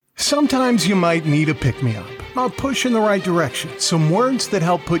Sometimes you might need a pick-me-up, a push in the right direction, some words that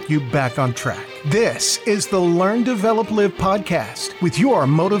help put you back on track. This is the Learn, Develop, Live podcast with your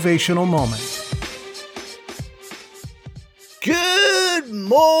motivational moment. Good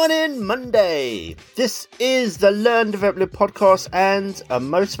morning, Monday. This is the Learn, Develop, Live podcast and a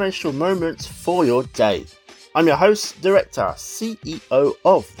motivational moment for your day. I'm your host, director, CEO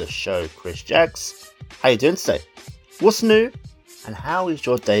of the show, Chris Jaggs. How you doing today? What's new? And how is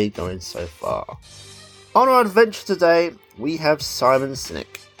your day going so far? On our adventure today, we have Simon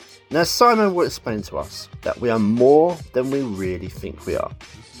Sinek. Now, Simon will explain to us that we are more than we really think we are.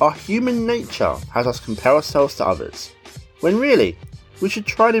 Our human nature has us compare ourselves to others, when really, we should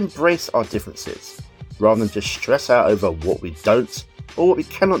try and embrace our differences, rather than just stress out over what we don't or what we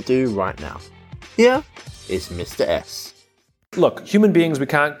cannot do right now. Here is Mr. S. Look, human beings, we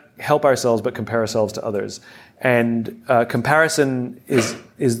can't help ourselves but compare ourselves to others. And comparison is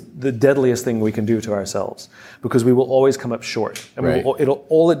the deadliest thing we can do to ourselves, because we will always come up short. And right.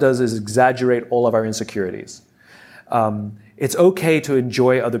 all it does is exaggerate all of our insecurities. It's okay to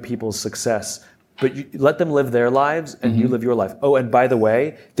enjoy other people's success, but you let them live their lives and you live your life. Oh, and by the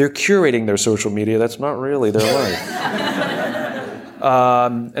way, they're curating their social media. That's not really their life.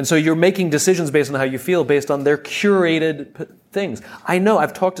 And so you're making decisions based on how you feel, based on their curated things. I know,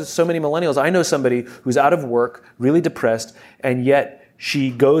 I've talked to so many millennials. I know somebody who's out of work, really depressed, and yet she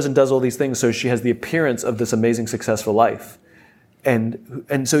goes and does all these things so she has the appearance of this amazing, successful life. And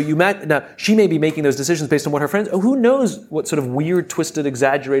so now she may be making those decisions based on what her friends, who knows what sort of weird, twisted,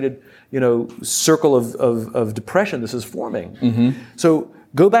 exaggerated, circle of depression this is forming. Mm-hmm. So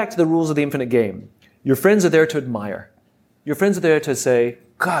go back to the rules of the infinite game. Your friends are there to admire. Your friends are there to say,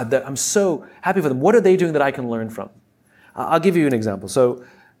 God, I'm so happy for them. What are they doing that I can learn from? I'll give you an example. So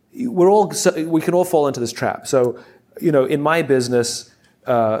we can all fall into this trap. So, in my business,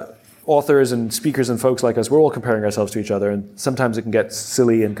 authors and speakers and folks like us, we're all comparing ourselves to each other, and sometimes it can get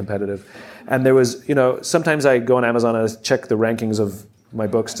silly and competitive. And there was, sometimes I go on Amazon and I check the rankings of my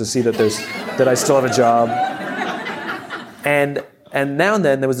books to see that I still have a job. And now and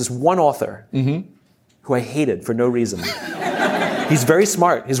then there was this one author who I hated for no reason. He's very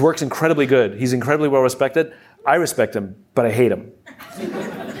smart. His work's incredibly good. He's incredibly well respected. I respect him, but I hate him.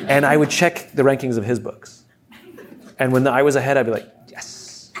 And I would check the rankings of his books. And when I was ahead, I'd be like,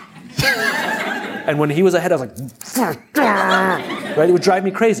 yes. And when he was ahead, I was like, right? It would drive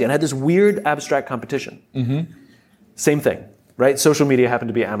me crazy. And I had this weird abstract competition. Mm-hmm. Same thing, right? Social media happened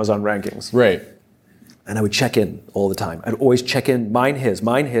to be Amazon rankings. Right. And I would check in all the time. I'd always check in, mine, his,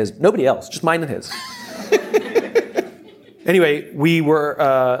 nobody else, just mine and his. Anyway, we were.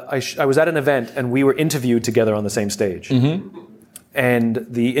 I was at an event, and we were interviewed together on the same stage. Mm-hmm. And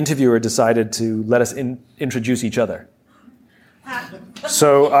the interviewer decided to let us introduce each other.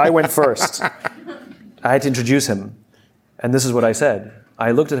 So I went first. I had to introduce him, and this is what I said.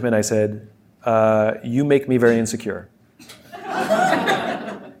 I looked at him and I said, "You make me very insecure."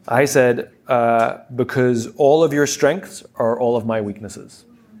 I said, "Because all of your strengths are all of my weaknesses.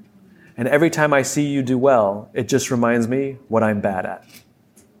 And every time I see you do well, it just reminds me what I'm bad at."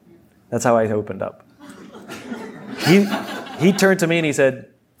 That's how I opened up. He turned to me and he said,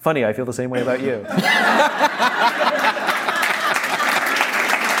 "Funny, I feel the same way about you."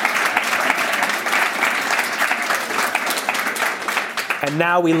 And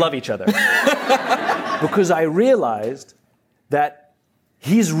now we love each other. Because I realized that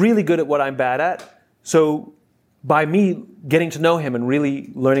he's really good at what I'm bad at. So by me getting to know him and really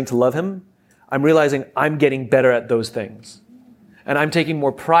learning to love him, I'm realizing I'm getting better at those things. And I'm taking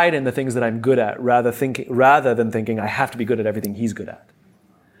more pride in the things that I'm good at rather than thinking I have to be good at everything he's good at.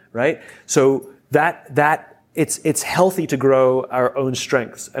 Right? So that it's healthy to grow our own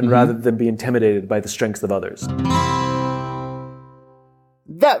strengths and rather than be intimidated by the strengths of others.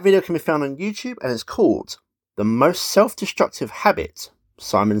 That video can be found on YouTube and it's called The Most Self-Destructive Habit,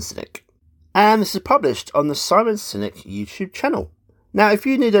 Simon Sinek. And this is published on the Simon Sinek YouTube channel. Now, if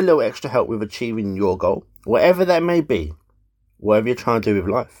you need a little extra help with achieving your goal, whatever that may be, whatever you're trying to do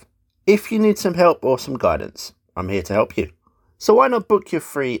with life, if you need some help or some guidance, I'm here to help you. So why not book your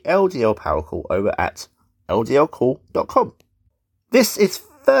free LDL Power Call over at ldlcall.com. This is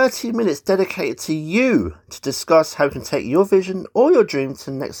 30 minutes dedicated to you to discuss how you can take your vision or your dream to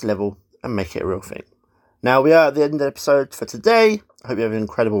the next level and make it a real thing. Now, we are at the end of the episode for today. I hope you have an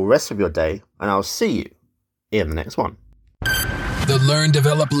incredible rest of your day, and I'll see you in the next one. The Learn,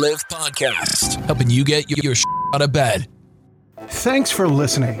 Develop, Live podcast, helping you get your out of bed. Thanks for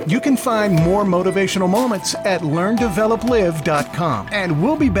listening. You can find more motivational moments at learndeveloplive.com. And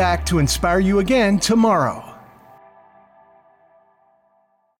we'll be back to inspire you again tomorrow.